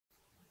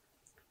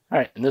All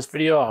right, in this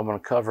video, I'm going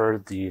to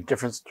cover the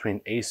difference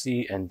between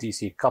AC and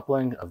DC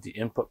coupling of the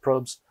input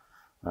probes.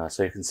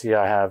 So you can see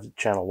I have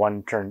channel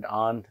 1 turned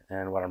on,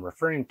 and what I'm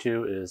referring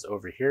to is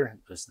over here,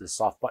 this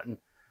soft button.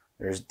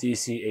 There's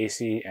DC,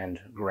 AC, and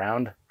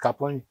ground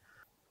coupling.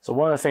 So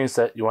one of the things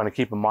that you want to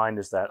keep in mind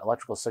is that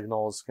electrical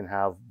signals can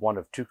have one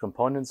of two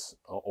components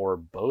or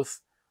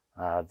both,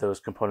 those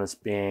components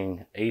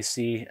being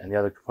AC and the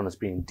other components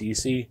being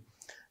DC.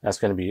 That's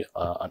going to be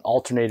an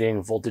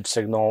alternating voltage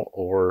signal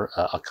or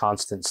a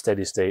constant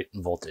steady state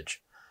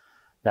voltage.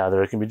 Now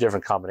there can be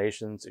different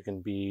combinations. It can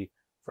be,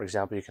 for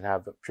example, you can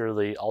have a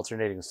purely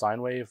alternating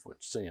sine wave,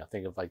 which,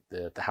 think of like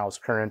the house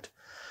current.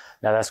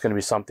 Now that's going to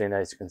be something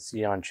that, as you can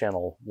see on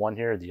channel 1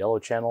 here, the yellow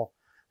channel,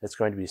 it's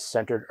going to be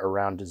centered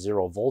around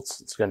 0 volts.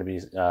 It's going to be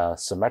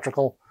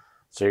symmetrical.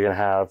 So you're going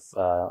to have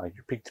like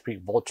your peak-to-peak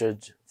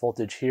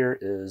voltage here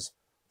is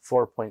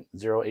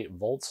 4.08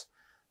 volts.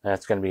 And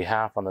it's going to be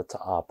half on the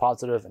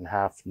positive and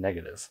half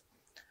negative.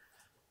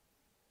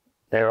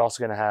 They're also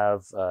going to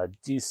have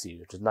DC,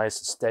 which is nice,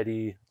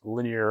 steady,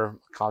 linear,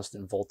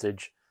 constant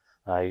voltage.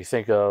 You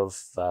think of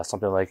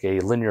something like a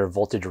linear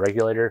voltage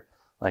regulator,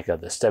 like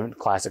the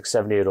classic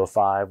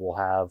 7805 will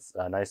have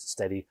a nice,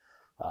 steady,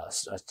 a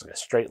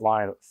straight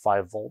line at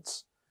 5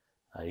 volts.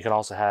 You can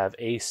also have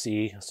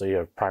AC, so you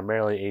have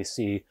primarily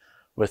AC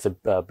with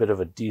a bit of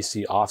a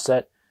DC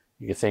offset.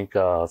 You can think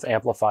of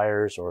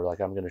amplifiers, or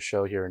like I'm going to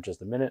show here in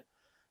just a minute,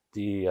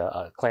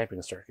 the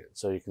clamping circuit.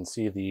 So you can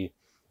see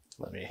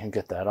let me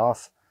get that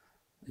off.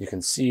 You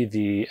can see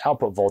the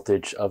output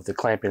voltage of the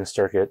clamping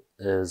circuit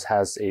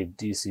has a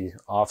DC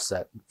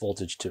offset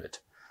voltage to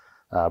it.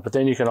 But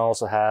then you can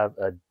also have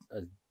a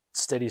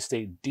steady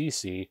state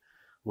DC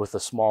with a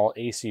small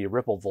AC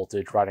ripple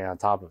voltage riding on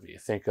top of it.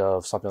 Think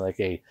of something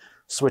like a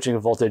switching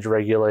voltage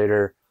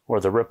regulator, or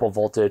the ripple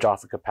voltage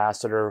off a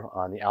capacitor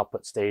on the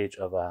output stage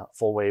of a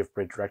full wave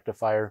bridge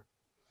rectifier.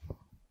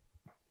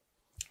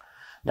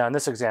 Now in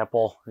this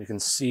example, you can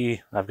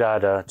see I've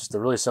got just a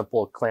really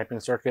simple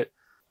clamping circuit.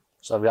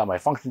 So I've got my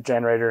function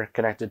generator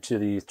connected to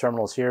the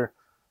terminals here,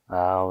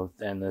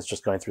 and it's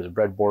just going through the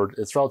breadboard.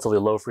 It's relatively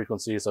low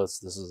frequency, so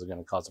this isn't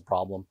going to cause a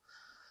problem.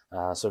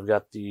 So we've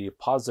got the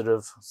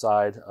positive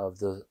side of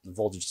the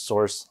voltage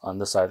source on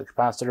this side of the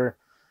capacitor.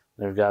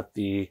 Then we've got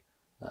the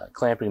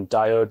clamping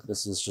diode.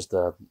 This is just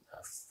a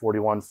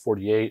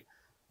 4148,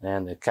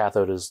 and the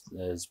cathode is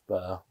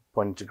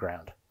pointing to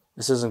ground.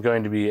 This isn't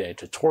going to be a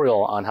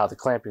tutorial on how the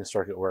clamping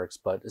circuit works,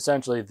 but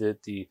essentially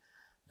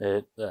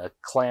it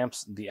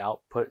clamps the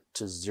output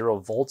to 0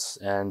 volts,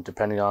 and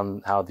depending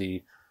on how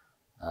the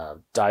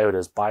diode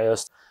is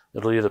biased,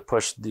 it'll either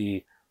push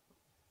the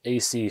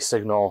AC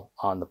signal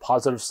on the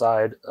positive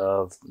side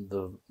of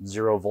the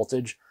 0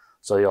 voltage,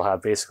 so you'll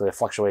have basically a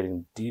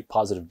fluctuating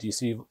positive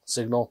DC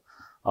signal,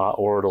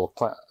 or it'll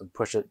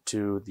push it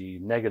to the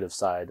negative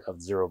side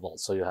of 0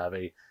 volts, so you'll have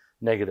a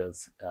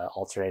negative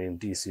alternating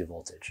DC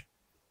voltage.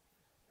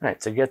 All right,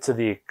 to get to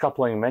the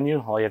coupling menu,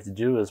 all you have to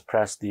do is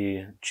press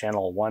the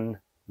channel 1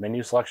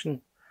 menu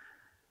selection.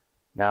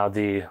 Now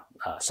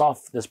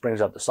this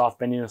brings up the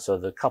soft menu, so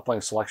the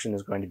coupling selection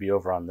is going to be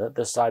over on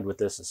this side with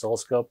this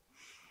oscilloscope.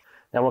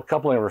 Now what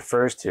coupling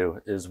refers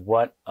to is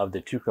what of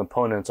the two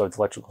components of the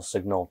electrical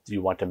signal do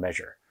you want to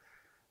measure.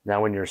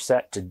 Now when you're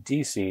set to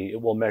DC,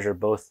 it will measure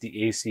both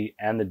the AC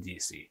and the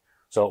DC,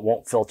 so it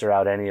won't filter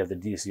out any of the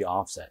DC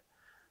offset.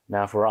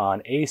 Now if we're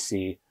on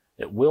AC,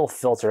 it will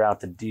filter out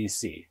the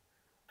DC,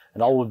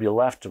 and all we'll be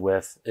left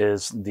with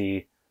is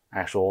the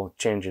actual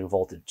changing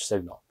voltage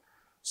signal.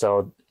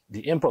 So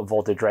the input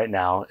voltage right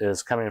now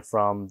is coming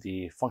from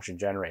the function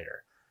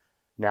generator.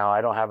 Now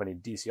I don't have any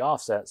DC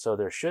offset, so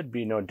there should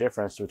be no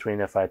difference between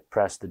if I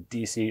press the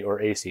DC or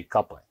AC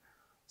coupling.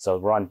 So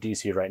we're on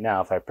DC right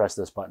now. If I press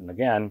this button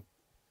again,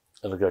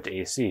 it'll go to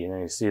AC, and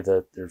then you see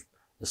that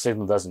the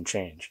signal doesn't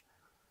change.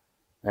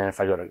 And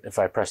if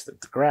I press the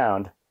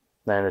ground,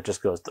 then it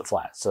just goes to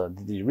flat. So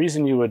the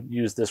reason you would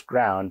use this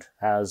ground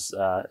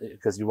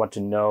because you want to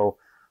know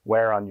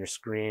where on your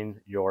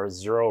screen your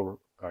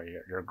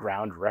your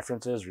ground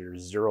references, or your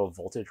 0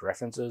 voltage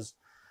references.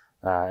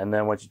 And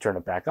then once you turn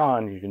it back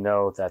on, you can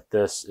know that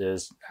this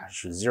is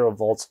actually 0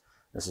 volts,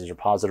 this is your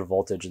positive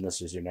voltage, and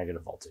this is your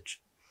negative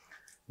voltage.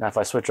 Now if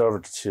I switch over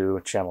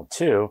to channel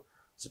 2,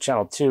 so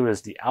channel 2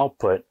 is the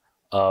output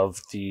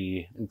of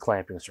the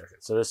clamping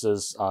circuit. So this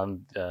is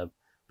on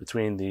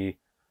between the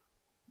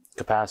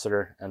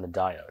capacitor and the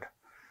diode.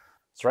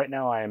 So right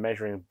now I am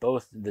measuring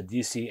both the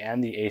DC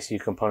and the AC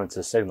components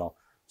of the signal.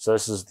 So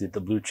this is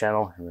the blue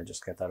channel. Let me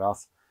just get that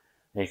off.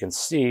 And you can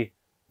see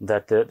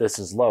that this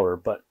is lower,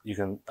 but you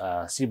can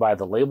see by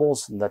the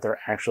labels that they're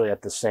actually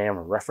at the same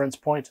reference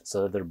point.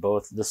 So they're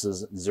both, this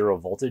is 0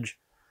 voltage.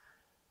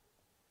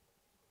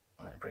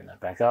 Let me bring that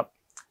back up.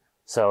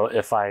 So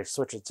if I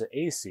switch it to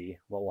AC,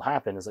 what will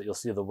happen is that you'll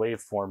see the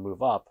waveform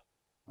move up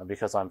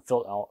because I'm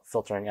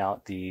filtering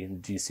out the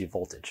DC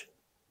voltage.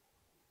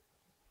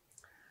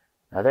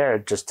 Now there,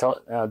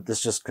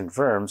 this just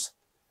confirms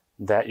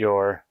that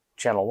your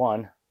channel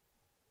 1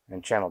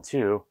 and channel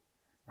 2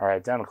 are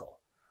identical.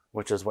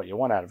 which is what you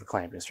want out of a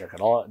clamping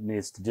circuit.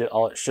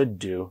 All it should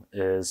do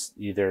is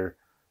either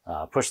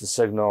push the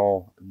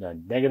signal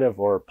negative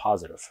or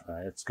positive.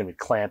 It's going to be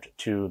clamped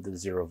to the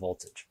 0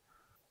 voltage.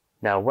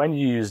 Now, when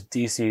you use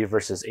DC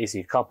versus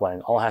AC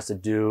coupling, all it has to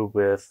do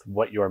with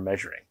what you're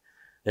measuring.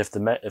 If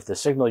the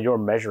signal you're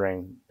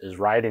measuring is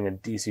riding a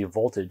DC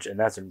voltage and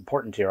that's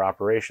important to your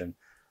operation,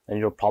 then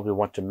you'll probably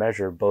want to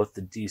measure both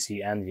the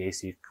DC and the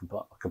AC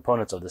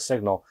components of the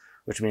signal,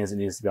 which means it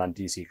needs to be on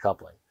DC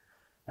coupling.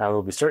 Now, there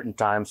will be certain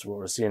times where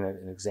we'll see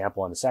an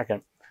example in a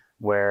second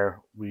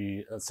where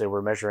let's say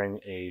we're measuring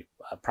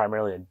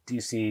primarily a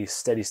DC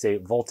steady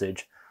state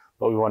voltage,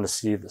 but we want to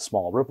see the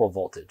small ripple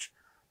voltage.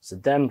 So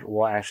then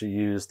we'll actually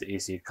use the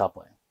AC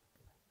coupling.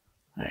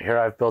 All right, here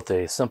I've built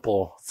a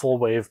simple full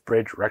wave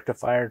bridge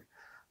rectifier.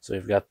 So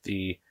we've got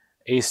the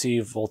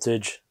AC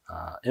voltage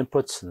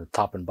inputs in the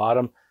top and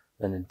bottom,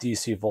 then the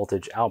DC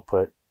voltage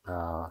output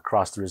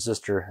across the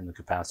resistor and the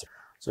capacitor.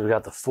 So we've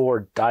got the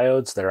 4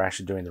 diodes that are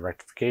actually doing the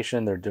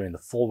rectification. They're doing the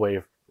full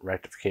wave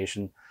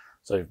rectification.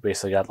 So you've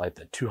basically got like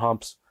the 2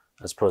 humps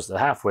as opposed to the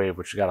half wave,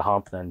 which you got a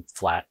hump, then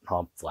flat,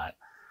 hump, flat.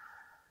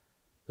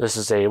 This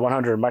is a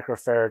 100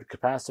 microfarad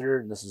capacitor,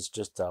 and this is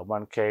just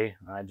 1K.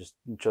 I just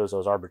chose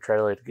those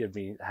arbitrarily to give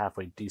me a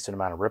halfway decent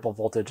amount of ripple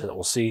voltage that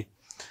we'll see.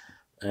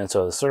 And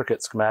so the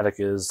circuit schematic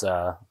is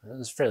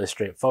fairly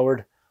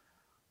straightforward.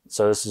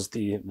 So this is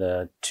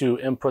the 2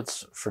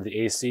 inputs for the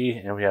AC,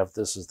 and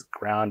this is the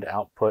ground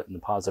output and the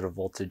positive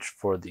voltage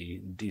for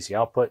the DC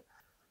output.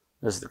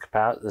 This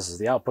is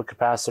the output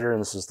capacitor,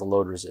 and this is the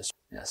load resistor.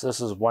 Yeah, so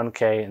this is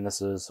 1K, and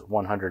this is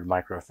 100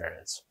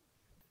 microfarads.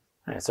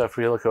 All right, so if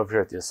we look over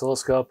here at the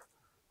oscilloscope,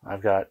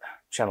 I've got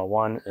channel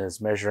 1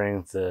 is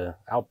measuring the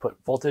output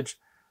voltage.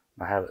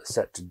 I have it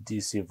set to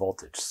DC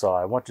voltage. So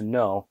I want to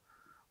know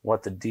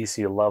what the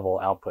DC level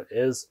output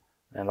is,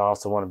 and I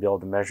also want to be able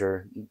to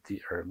measure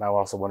I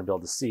also want to be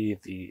able to see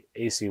the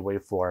AC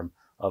waveform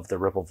of the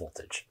ripple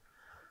voltage.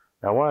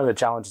 Now, one of the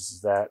challenges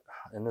is that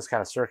in this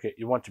kind of circuit,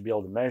 you want to be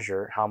able to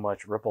measure how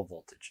much ripple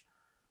voltage.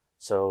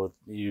 So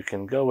you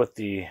can go with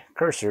the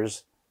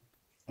cursors,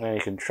 and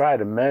you can try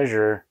to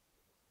measure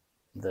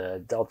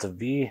the delta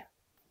V,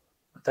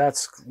 but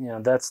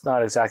that's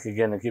not exactly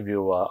going to give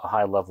you a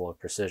high level of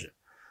precision.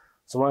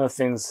 So one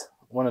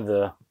of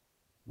the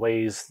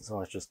ways, so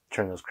let's just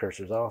turn those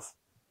cursors off.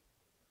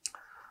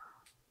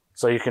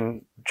 So you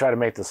can try to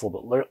make this a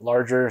little bit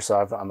larger. So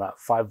I'm at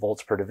 5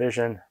 volts per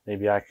division.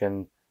 Maybe I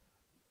can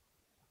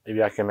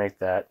make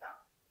that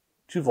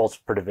 2 volts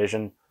per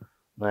division.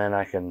 Then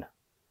I can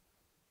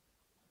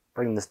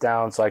bring this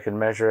down so I can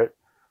measure it.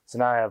 So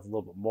now I have a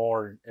little bit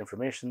more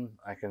information.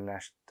 I can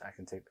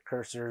take the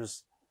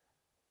cursors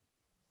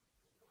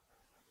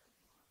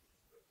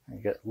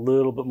and get a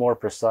little bit more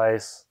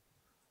precise.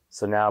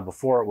 So now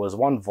before it was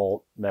 1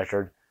 volt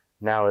measured,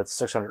 now it's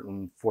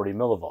 640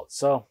 millivolts.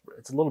 So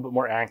it's a little bit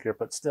more accurate,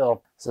 but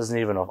still this isn't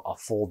even a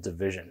full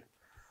division.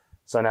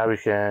 So now we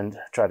can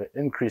try to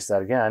increase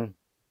that again,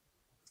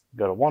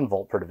 go to 1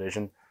 volt per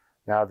division.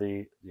 Now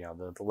the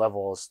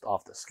level is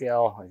off the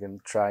scale. I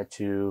can try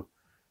to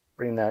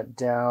bring that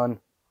down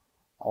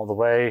all the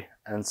way,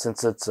 and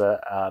since it's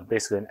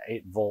basically an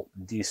 8 volt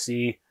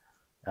DC,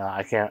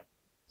 I can't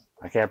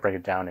bring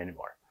it down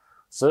anymore.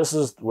 So this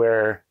is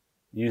where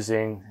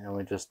and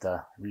we just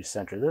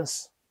recenter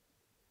this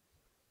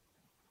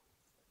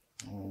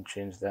and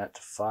change that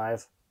to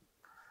 5.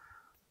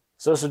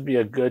 So this would be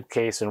a good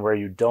case in where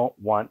you don't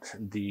want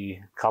the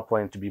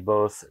coupling to be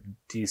both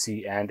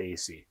DC and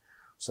AC.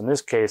 So in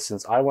this case,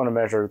 since I want to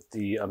measure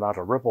the amount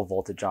of ripple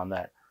voltage on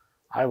that,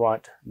 I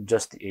want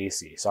just the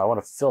AC. So I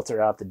want to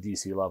filter out the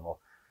DC level.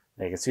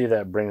 And you can see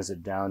that brings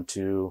it down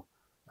to,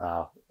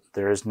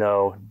 there is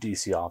no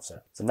DC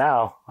offset. So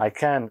now I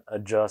can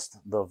adjust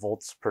the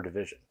volts per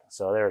division.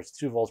 So there's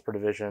 2 volts per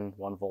division,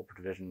 1 volt per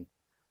division,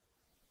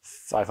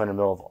 500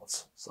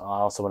 millivolts. So I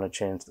also want to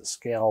change the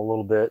scale a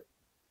little bit.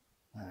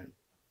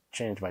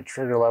 Change my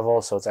trigger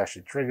level so it's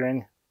actually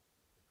triggering.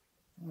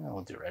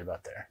 We'll do it right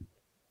about there.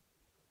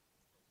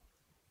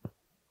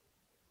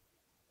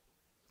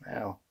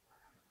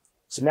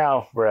 So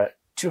now we're at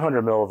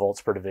 200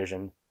 millivolts per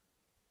division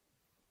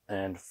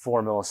and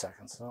 4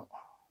 milliseconds. So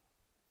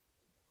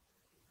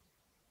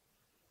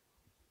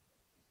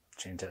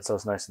change that so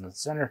it's nice in the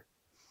center.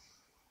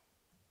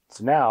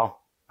 So now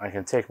I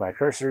can take my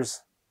cursors.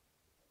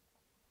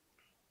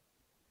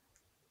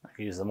 I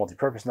can use the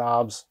multi-purpose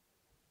knobs.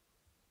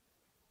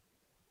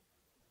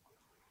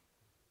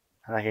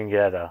 And I can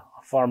get a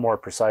far more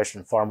precise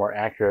and far more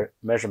accurate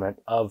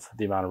measurement of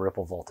the amount of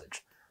ripple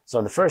voltage. So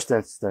in the first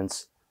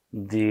instance,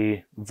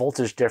 the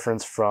voltage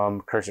difference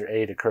from cursor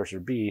A to cursor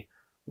B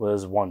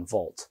was 1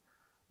 volt.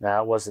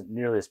 Now it wasn't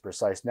nearly as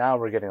precise. Now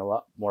we're getting a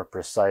lot more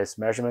precise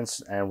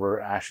measurements, and we're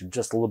actually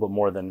just a little bit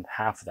more than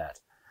half that.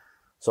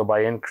 So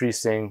by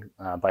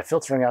by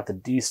filtering out the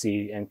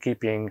DC and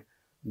keeping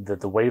the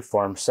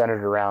waveform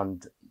centered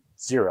around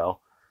 0,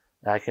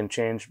 I can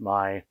change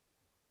my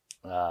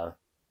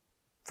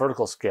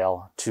vertical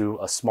scale to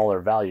a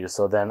smaller value,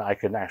 so then I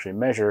can actually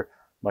measure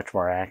much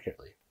more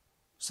accurately.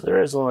 So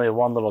there is only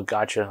one little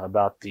gotcha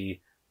about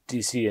the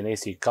DC and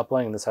AC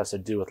coupling, and this has to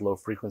do with low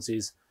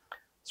frequencies.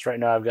 So right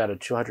now I've got a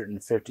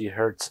 250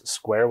 hertz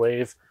square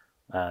wave.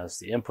 So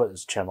the input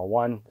is channel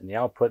 1, and the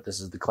output, this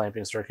is the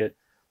clamping circuit,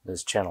 this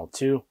is channel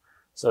 2.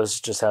 So this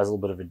just has a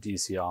little bit of a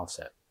DC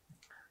offset.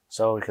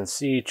 So we can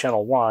see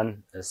channel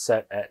 1 is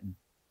set at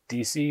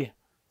DC.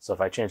 So if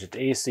I change it to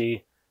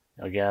AC,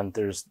 again,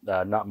 there's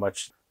not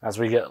much. As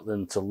we get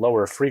into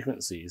lower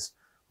frequencies,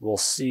 we'll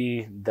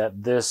see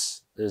that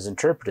this is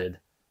interpreted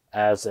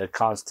as a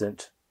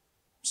constant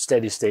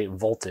steady state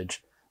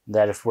voltage,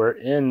 that if we're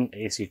in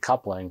AC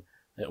coupling,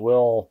 it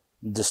will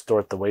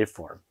distort the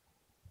waveform.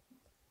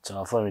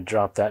 So let me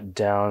drop that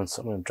down.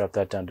 So I'm going to drop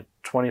that down to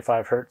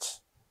 25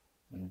 hertz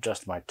and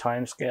adjust my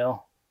time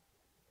scale.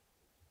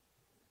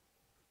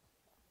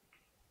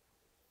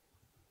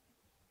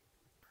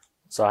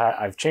 So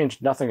I've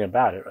changed nothing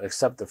about it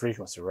except the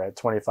frequency, right?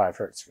 25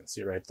 hertz, you can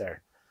see right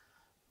there.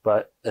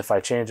 But if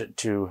I change it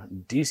to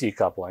DC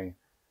coupling,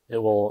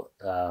 it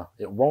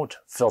won't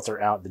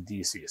filter out the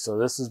DC. So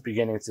this is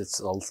beginning, it's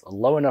a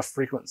low enough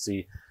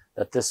frequency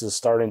that this is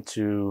starting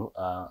to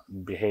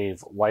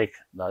behave like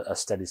a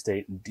steady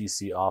state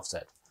DC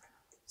offset.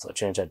 So I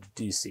change that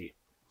to DC.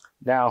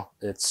 Now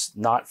it's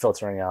not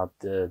filtering out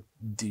the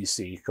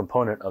DC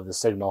component of the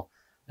signal,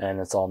 and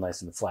it's all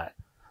nice and flat.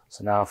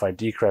 So now if I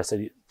decrease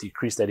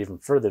that even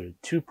further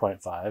to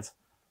 2.5,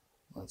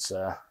 let's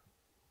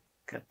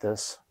get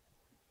this.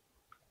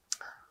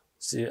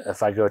 See,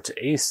 if I go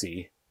to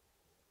AC,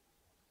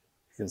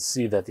 you can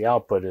see that the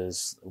output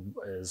is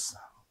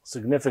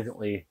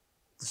significantly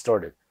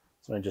distorted.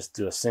 So I'm going to just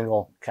do a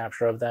single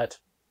capture of that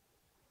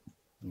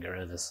and get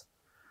rid of this.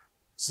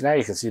 So now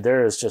you can see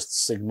there is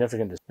just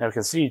significant. Now we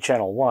can see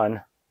channel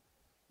 1,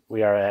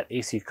 we are at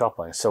AC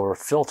coupling. So we're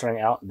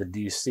filtering out the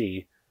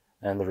DC,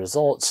 and the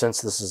result, since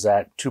this is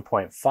at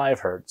 2.5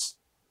 hertz,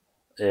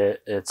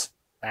 it's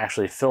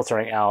actually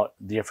filtering out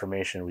the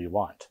information we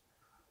want.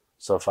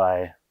 So if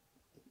I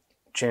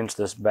change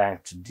this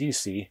back to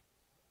DC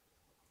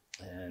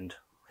and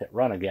hit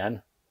run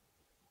again,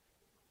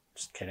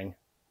 just kidding,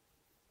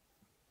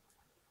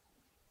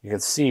 you can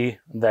see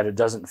that it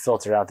doesn't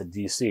filter out the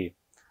DC.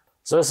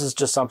 So this is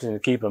just something to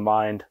keep in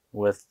mind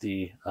with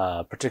the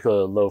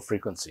particular low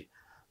frequency.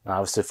 Now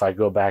obviously if I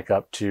go back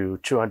up to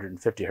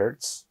 250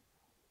 hertz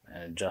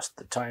and adjust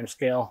the time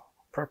scale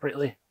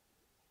appropriately,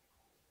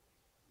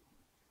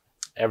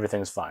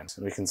 everything's fine.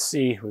 So we can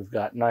see we've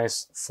got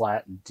nice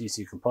flat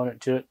DC component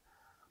to it.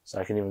 So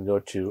I can even go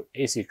to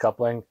AC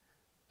coupling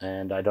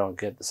and I don't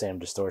get the same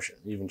distortion.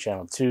 Even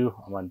channel 2,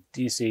 I'm on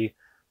DC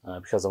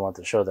because I want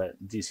to show that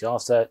DC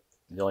offset.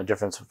 The only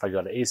difference if I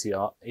go to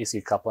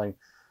AC coupling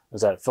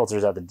is that it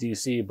filters out the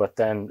DC, but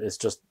then it's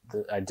just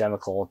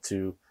identical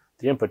to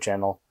the input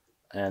channel,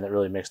 and it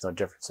really makes no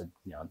difference. It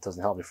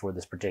doesn't help me for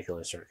this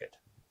particular circuit.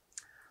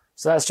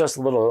 So that's just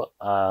a little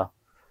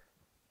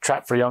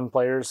trap for young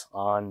players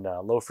on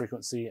low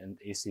frequency and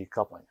AC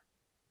coupling.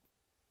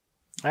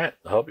 All right,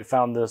 I hope you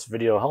found this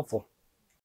video helpful.